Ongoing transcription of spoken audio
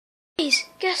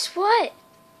Guess what?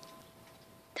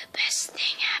 The best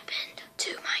thing happened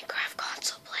to Minecraft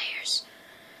console players.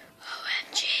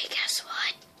 OMG, guess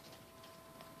what?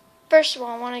 First of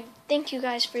all, I want to thank you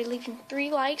guys for leaving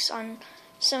 3 likes on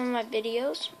some of my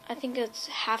videos. I think it's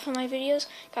half of my videos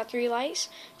got 3 likes.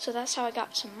 So that's how I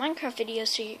got some Minecraft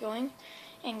videos to get going.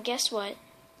 And guess what?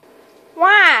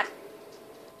 What?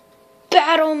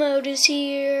 Battle mode is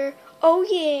here. Oh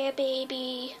yeah,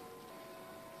 baby.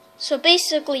 So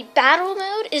basically, battle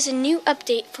mode is a new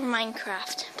update for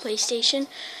Minecraft PlayStation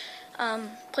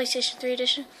 3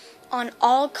 edition. On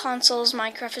all consoles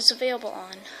Minecraft is available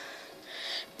on.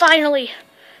 Finally,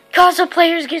 console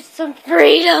players get some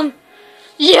freedom.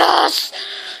 Yes!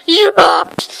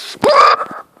 Yes!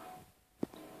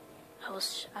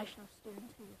 I should have stood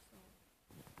into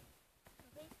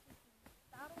this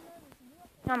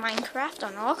on Minecraft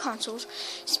on all consoles.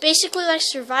 It's basically like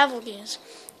survival games,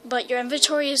 but your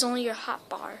inventory is only your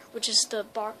hotbar, which is the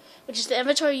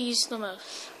inventory you use the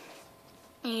most.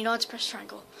 And you know it's press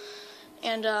triangle.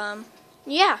 And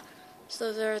yeah.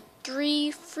 So there are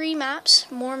 3 free maps.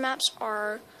 More maps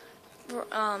are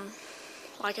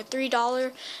like a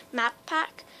 $3 map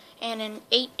pack and an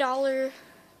 $8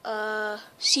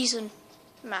 season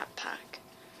map pack.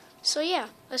 So yeah,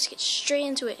 let's get straight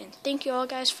into it, and thank you all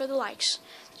guys for the likes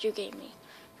that you gave me.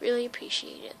 Really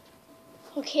appreciate it.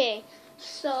 Okay,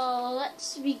 so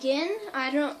let's begin.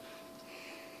 I don't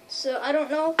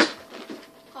know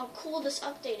how cool this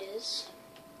update is.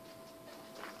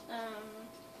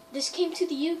 This came to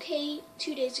the UK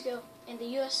 2 days ago and the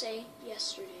USA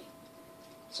yesterday.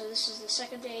 So this is the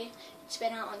 2nd day it's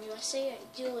been out on USA. I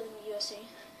do live in the USA.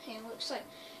 And it looks like,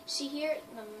 see here,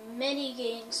 the mini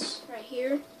games right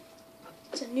here.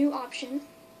 It's a new option.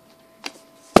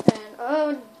 And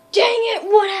oh dang it,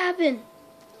 what happened?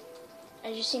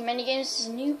 As you see, mini games is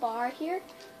a new bar here.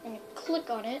 And you click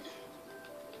on it.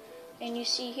 And you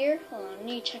see here, hold on, I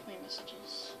need to check my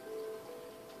messages.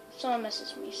 Someone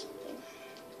messaged me something.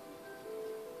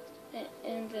 An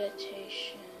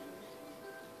invitation.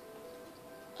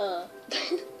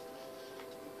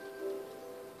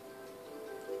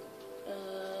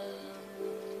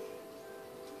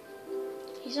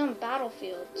 He's on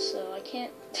Battlefield, so I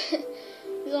can't.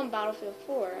 He's on Battlefield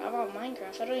 4. I'm on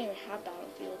Minecraft. I don't even have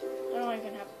Battlefield. I don't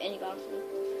even have any Battlefield.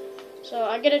 So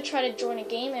I'm gonna try to join a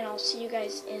game, and I'll see you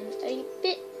guys in a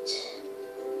bit.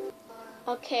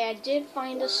 Okay, I did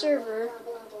find a server,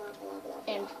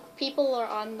 and people are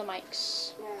on the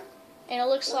mics. And it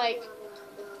looks like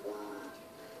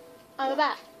I'm a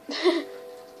bat.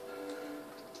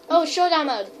 Oh, showdown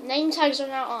mode. Name tags are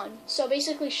now on. So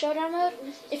basically, showdown mode,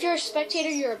 if you're a spectator,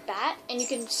 you're a bat, and you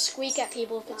can squeak at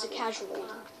people if it's a casual game.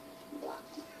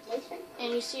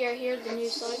 And you see right here the new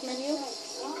select menu.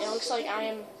 And it looks like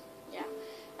I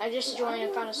just joined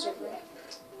and found a server.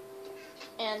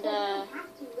 And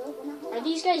are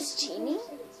these guys teaming?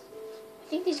 I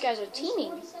think these guys are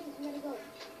teaming.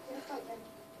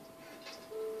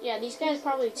 Yeah, these guys are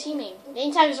probably teaming.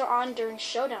 Name tags are on during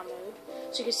showdown mode,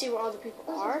 so you can see where all the people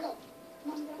are.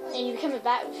 And you become a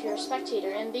bat if you're a spectator.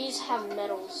 And these have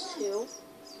medals too.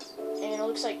 And it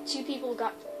looks like 2 people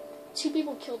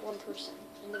killed 1 person,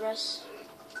 and the rest,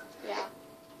 yeah.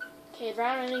 Okay,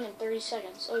 round ending in 30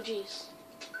 seconds. Oh jeez.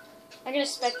 I'm gonna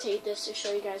spectate this to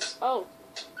show you guys. Oh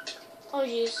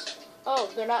jeez. Oh,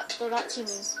 they're not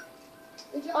teaming.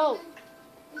 Oh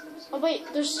wait,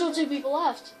 there's still 2 people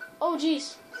left. Oh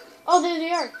jeez. Oh, there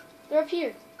they are. They're up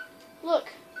here.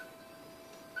 Look.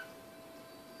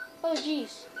 Oh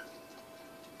jeez.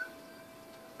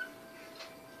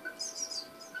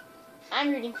 I'm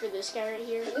rooting for this guy right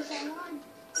here.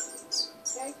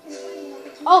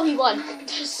 Oh, he won.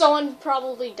 Someone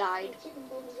probably died.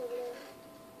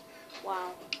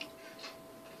 Wow.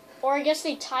 Or I guess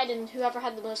they tied, and whoever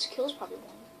had the most kills probably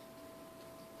won.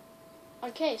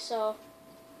 Okay, so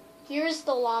here's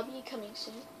the lobby coming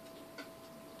soon.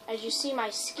 As you see,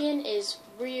 my skin is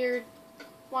weird.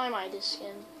 Why am I this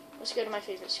skin? Let's go to my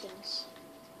favorite skins.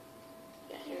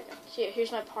 Yeah, here we go.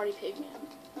 Here's my party pig man.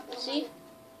 See?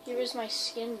 Here is my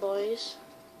skin, boys.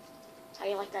 How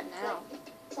do you like that now?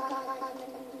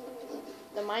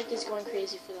 The mic is going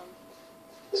crazy for them.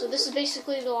 So this is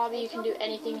basically the lobby. You can do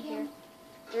anything here.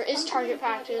 There is target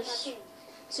practice.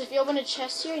 So if you open a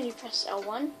chest here and you press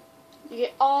L1, you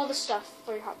get all the stuff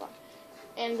for your hotbar.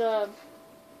 And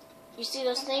you see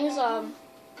those things,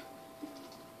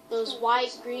 those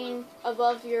white, green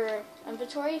above your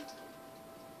inventory?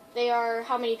 They are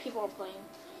how many people are playing.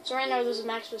 So right now there's a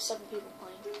max of 7 people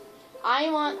playing. I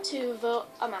want to vote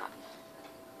a map.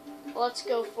 Let's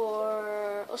go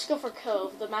for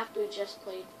Cove, the map we just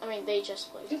played. I mean, they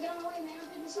just played.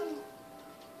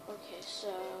 Okay.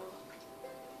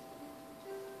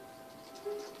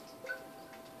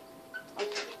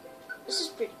 This is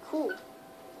pretty cool.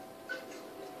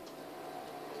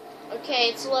 Okay,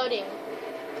 it's loading.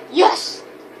 Yes!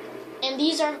 And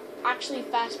these are actually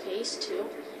fast-paced, too.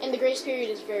 And the grace period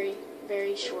is very,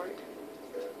 very short.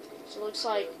 So it looks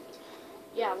like,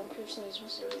 yeah, one person is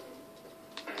missing.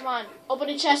 Come on, open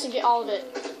the chest and get all of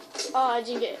it. Oh, I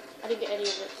didn't get any of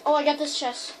it. Oh, I got this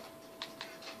chest.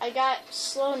 I got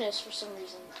slowness for some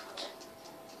reason.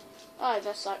 Oh,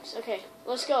 that sucks. Okay,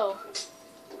 let's go.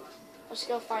 Let's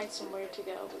go find somewhere to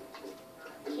go.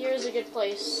 Here's a good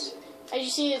place. As you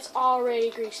see, it's already,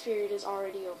 grace period is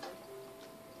already over.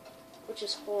 Which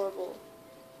is horrible.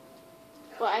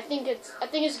 But I think it's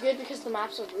good because the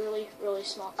maps are really, really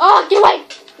small. Oh, get away!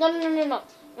 No,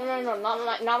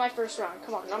 not my first round.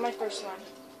 Come on, not my first round.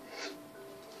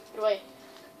 Get away.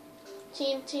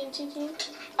 Team.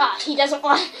 Ah, he doesn't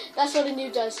want. That's what a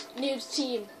noob does. Noob's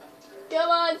team. Come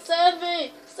on, save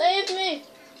me! Save me!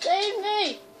 Save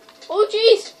me! Oh,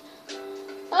 jeez!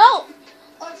 Help!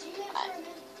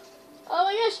 Oh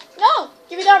my gosh! No!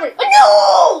 Give me the armor!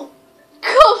 Oh, no!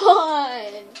 Come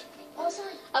on!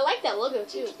 I like that logo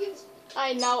too.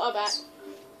 I know about.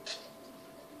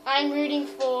 I'm rooting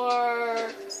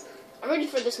for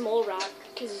this mole rat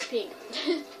because he's pink.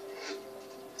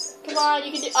 Come on,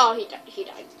 you can do. Oh, he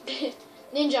died.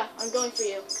 Ninja, I'm going for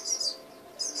you.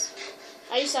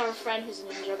 I used to have a friend who's a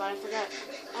ninja, but I forgot.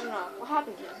 I don't know what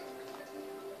happened to him.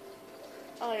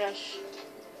 Oh my gosh,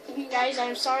 guys,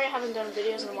 I'm sorry I haven't done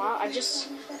videos in a while. I just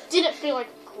didn't feel like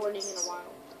recording in a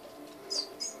while.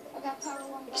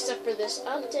 Except for this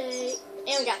update.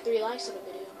 And we got 3 likes on the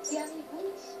video.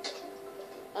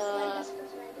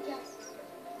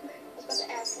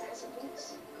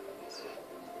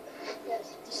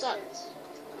 What's up?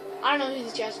 I don't know who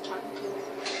these guys are talking to.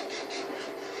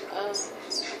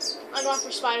 I'm going for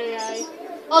Spider Guy.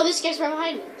 Oh, this guy's right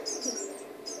behind me.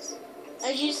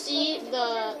 As you see,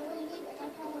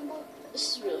 this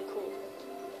is really cool.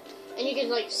 And you can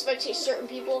like spectate certain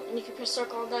people, and if you press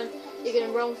circle on them, you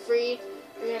can roam free.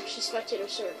 You can actually spectate a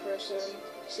certain person.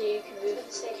 See, you can move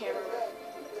the camera.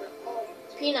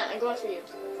 Peanut, I'm going for you.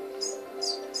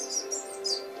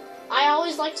 I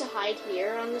always like to hide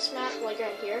here on this map, like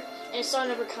right here. And if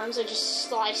someone ever comes, I just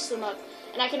slice them up.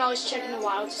 And I can always check in a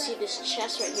while to see this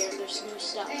chest right here if there's new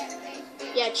stuff.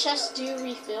 Yeah, chests do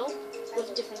refill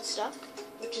with different stuff,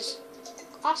 which is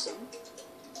awesome.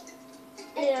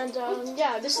 And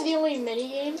yeah, this is the only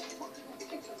minigame.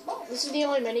 This is the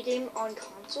only minigame on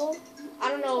console. I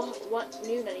don't know what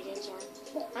new minigames are.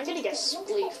 I'm gonna guess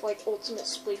Spleef, like Ultimate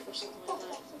Spleef or something like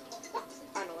that.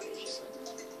 I don't know what I just said.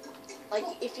 Like,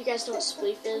 if you guys know what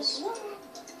Spleef is.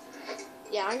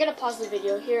 Yeah, I'm gonna pause the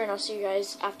video here and I'll see you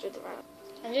guys after the round.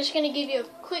 I'm just gonna give you a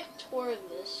quick tour of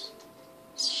this.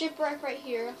 Shipwreck right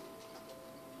here.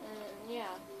 And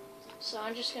yeah. So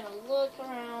I'm just gonna look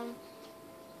around.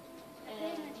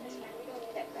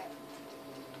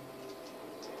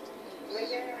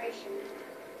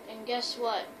 And guess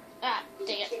what? Ah,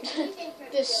 dang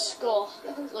it. This skull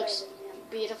looks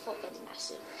beautiful and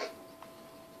massive.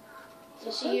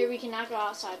 You see here, we can now go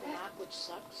outside the map, which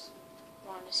sucks.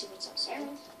 Wanted to see what's outside.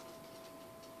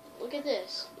 Look at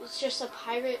this. It's just a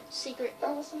pirate secret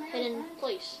hidden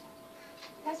place.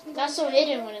 Not so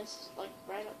hidden when it's like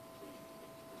right up.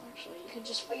 Actually, you can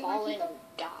just fall in and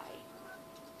die.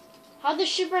 How'd the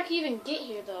shipwreck even get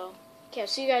here, though? Okay, I'll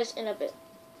see you guys in a bit.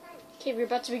 Okay, we're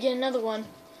about to begin another one.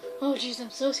 Oh, jeez,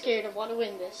 I'm so scared. I want to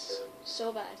win this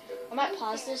so bad. I might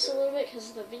pause this a little bit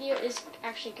because the video is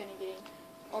actually going to get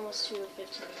almost to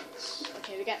 15 minutes.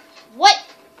 Okay, we got... What?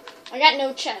 I got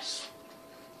no chest.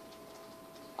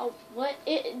 Oh, what?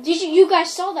 You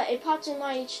guys saw that? It popped in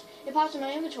my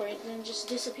inventory and then just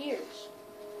disappears.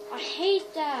 I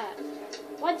hate that.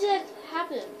 Why did that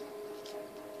happen?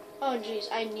 Oh, jeez,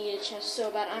 I need a chest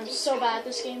so bad. I'm so bad at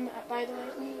this game, by the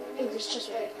way. Ooh, this chest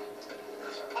right here.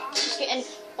 Just get any...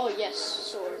 Oh, yes,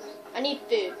 sword. I need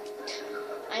food.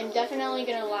 I'm definitely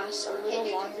going to last a little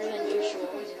longer than usual.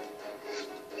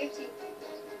 I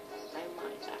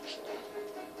might, actually.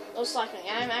 Most likely.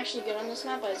 I'm actually good on this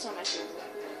map, but it's not my favorite.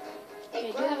 Okay,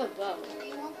 I do have a bow.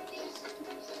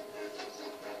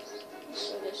 Let's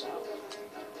throw this out.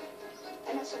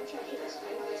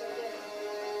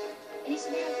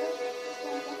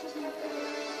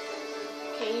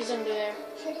 Okay, he's under there.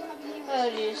 Oh,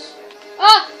 jeez.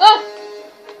 Ah! Ah!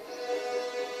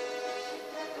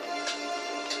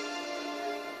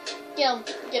 Get him.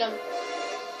 Get him.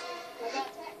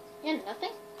 Yeah,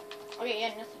 nothing? Okay, yeah,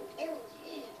 nothing.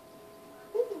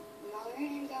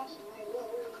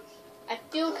 I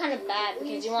feel kind of bad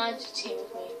because you wanted to team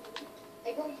with me.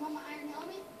 You want my iron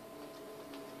helmet?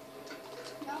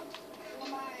 No? You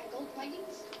want my gold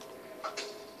leggings?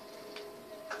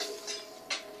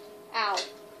 Ow.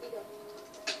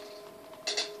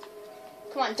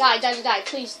 Come on, die.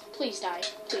 Please die.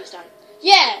 Please die.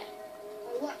 Yeah!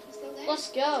 What? He's still there? Let's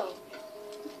go.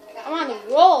 I got I'm on him. a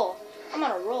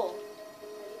roll.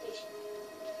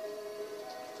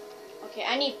 Okay,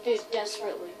 I need food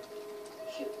desperately.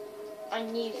 Shoot. I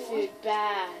need food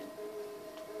bad.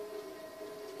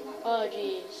 Oh,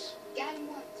 jeez. Got him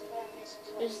once, but I missed.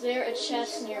 Is there a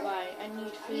chest nearby? I need I need a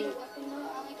food. weapon though. I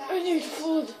only got I need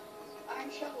food. iron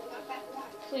shovel. Got back one.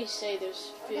 Please say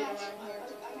there's I food got around you. here.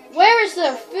 Iron Where is shovel.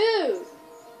 there food?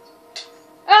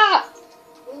 Ah!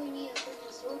 We only need a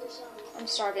freaking sword or something. I'm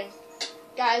starving.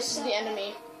 Guys, this is the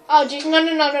enemy. Oh, jeez.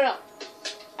 No.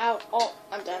 Ow. Oh,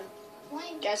 I'm done.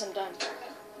 Flame. Guys, I'm done.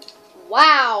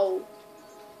 Wow.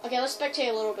 Okay, let's spectate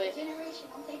a little bit. Generation.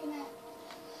 I'm taking that.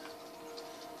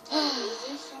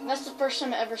 That's the first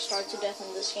time I ever starved to death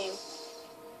in this game.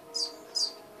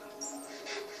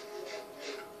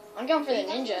 I'm going for the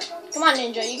ninja. Come on,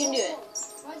 ninja, you can do it.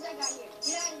 Why is that guy here?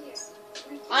 Get out of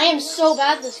here. I am so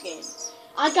bad at this game.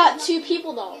 I got 2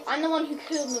 people though. I'm the one who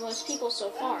killed the most people so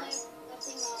far.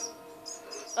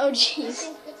 Oh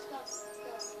jeez.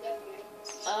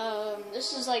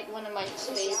 This is like one of my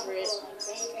favorite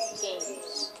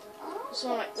games.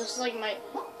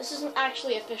 This is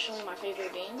actually officially my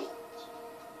favorite game.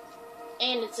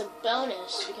 And it's a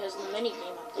bonus because of the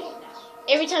minigame update now.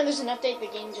 Every time there's an update, the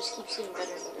game just keeps getting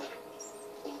better and better.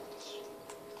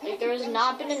 Like, there has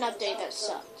not been an update that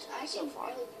sucked so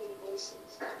far.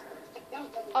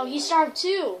 Oh, he starved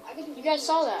too! You guys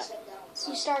saw that.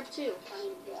 He starved too.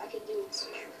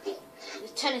 The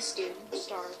tennis dude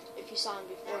starved, if you saw him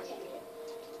before in the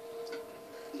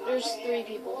video. There's 3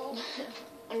 people.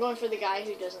 I'm going for the guy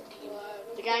who doesn't team.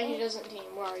 The guy who doesn't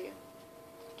team, where are you?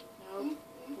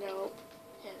 No.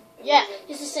 Him. Yeah,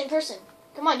 he's the same person.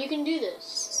 Come on, you can do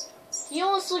this. He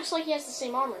almost looks like he has the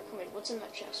same armor. Come on, what's in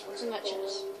that chest?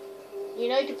 You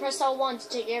know you can press L1 to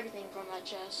take everything from that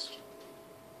chest.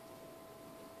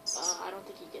 I don't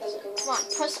think he gets it. Come on,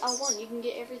 press L1, you can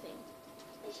get everything.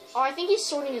 Oh, I think he's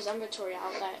sorting his inventory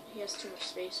out that he has too much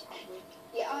space, probably.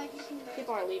 Yeah,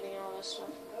 People are leaving and all that stuff.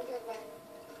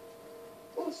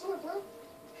 Oh, sword, bro.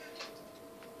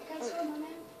 I got a sword, my man.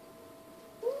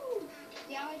 Woo!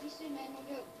 Yeah, I just did, man.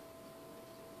 No joke.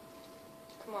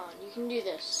 Come on, you can do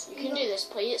this.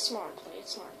 Play it smart.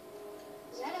 Is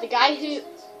that The guy who...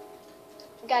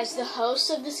 Guys, the host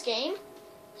of this game,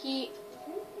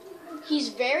 he's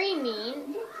very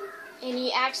mean, and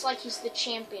he acts like he's the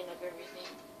champion of everything.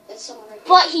 That's someone right there.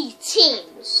 But he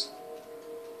teams.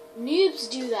 Noobs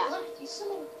do that. What? You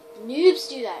someone... Noobs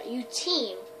do that. You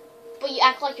team, but you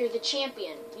act like you're the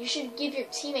champion. You should give your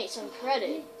teammates some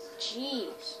credit.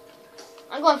 Jeez.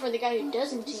 I'm going for the guy who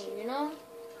doesn't team, you know?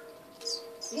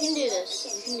 You can do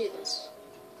this.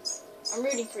 I'm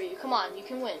rooting for you. Come on, you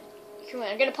can win.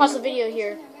 I'm gonna pause the video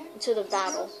here until the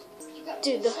battle.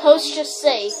 Dude, the host just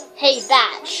say, "Hey,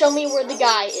 bat, show me where the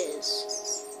guy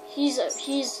is." He's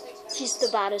the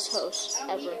baddest host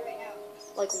ever.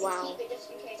 Like, wow.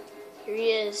 Here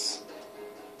he is.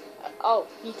 Oh,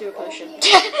 he threw a potion.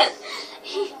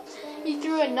 he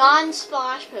threw a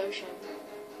non-splash potion.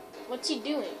 What's he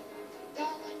doing?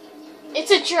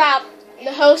 It's a trap.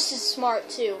 The host is smart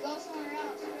too. Go somewhere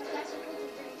else. That's a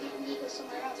you go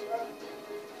somewhere else, bro.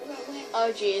 We're gonna win.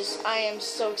 Oh jeez, I am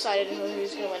so excited to know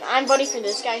who's gonna win. I'm voting for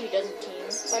this guy who doesn't team,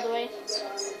 by the way.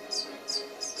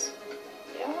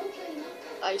 Yeah.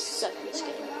 I suck at this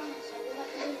game.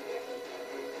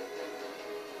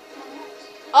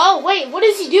 Oh wait, what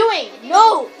is he doing?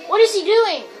 No! What is he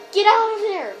doing? Get out of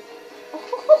there!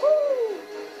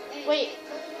 Wait.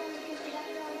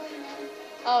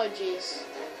 Oh jeez.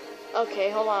 Okay,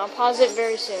 hold on. I'll pause it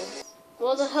very soon.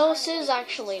 Well, the host is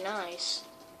actually nice.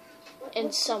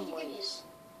 In some ways.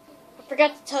 I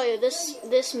forgot to tell you, this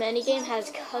minigame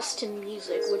has custom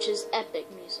music, which is epic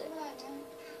music.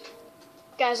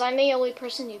 Guys, I'm the only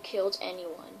person who killed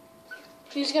anyone.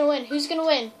 Who's gonna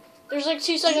win? There's like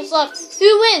 2 seconds left.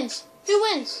 Who wins?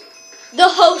 The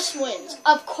host wins.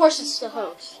 Of course it's the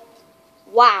host.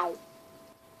 Wow.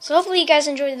 So hopefully you guys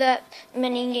enjoyed that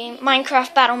minigame,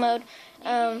 Minecraft Battle Mode.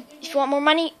 If you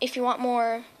want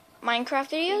more Minecraft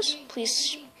videos,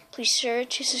 please sure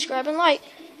to subscribe and like.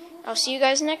 I'll see you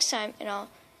guys next time, and I'll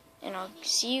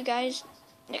see you guys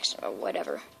next or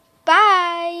whatever.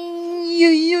 Bye.